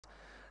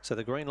So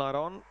the green light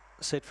on,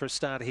 set for a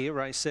start here,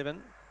 race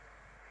 7.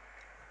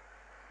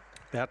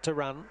 About to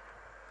run.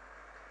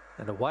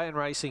 And away and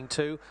racing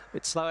 2.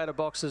 Bit slow out of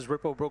boxes,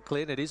 Ripplebrook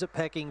Glen. It is a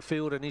packing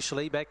field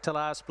initially. Back to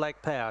last,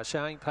 Black Power.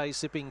 Showing pace,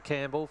 Zipping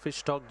Campbell.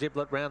 Fish Dog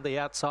Giblet round the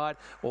outside.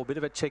 Or a bit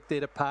of a check there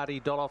to Party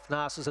Doloff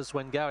Narcissus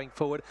when going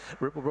forward.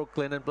 Ripplebrook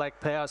Glen and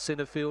Black Power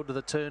centre field to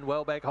the turn.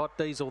 Well back, Hot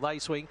Diesel. They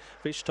swing.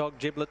 Fish Dog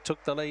Giblet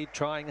took the lead.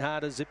 Trying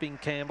harder, Zipping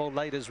Campbell.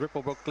 Late as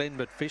Ripplebrook Glen,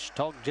 but Fish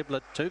Dog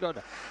Giblet too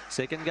good.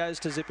 Second goes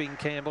to Zipping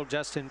Campbell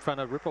just in front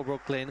of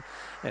Ripplebrook Glen.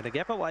 And a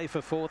gap away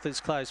for fourth is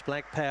close.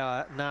 Black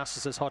Power,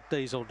 Narcissus, Hot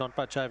Diesel. Not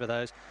much over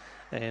those.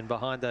 And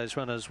behind those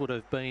runners would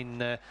have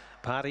been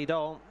Party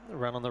Doll.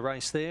 Run on the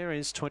race there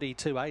is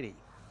 22.80.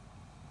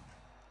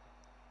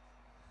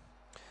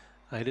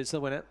 8 is the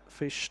winner.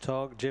 Fish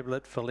Dog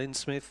Giblet for Lynn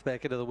Smith.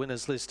 Back into the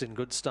winners list in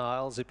good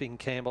style. Zipping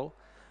Campbell.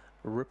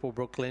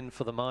 Ripplebrook Glen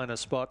for the minor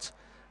spots.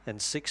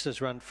 And 6 has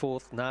run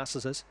fourth,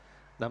 Narcissus.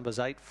 Numbers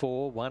 8,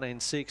 4, 1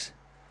 and 6.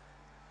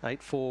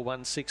 8, 4,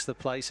 1, 6 the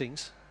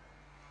placings.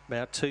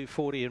 About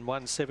 240 and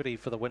 170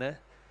 for the winner.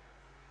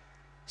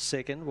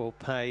 Second will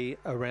pay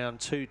around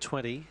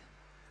 220,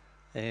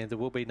 and there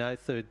will be no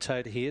third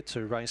tote here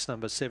to race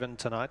number 7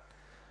 tonight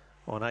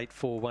on 8,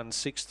 4, 1,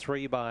 6,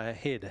 3 by a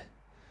head.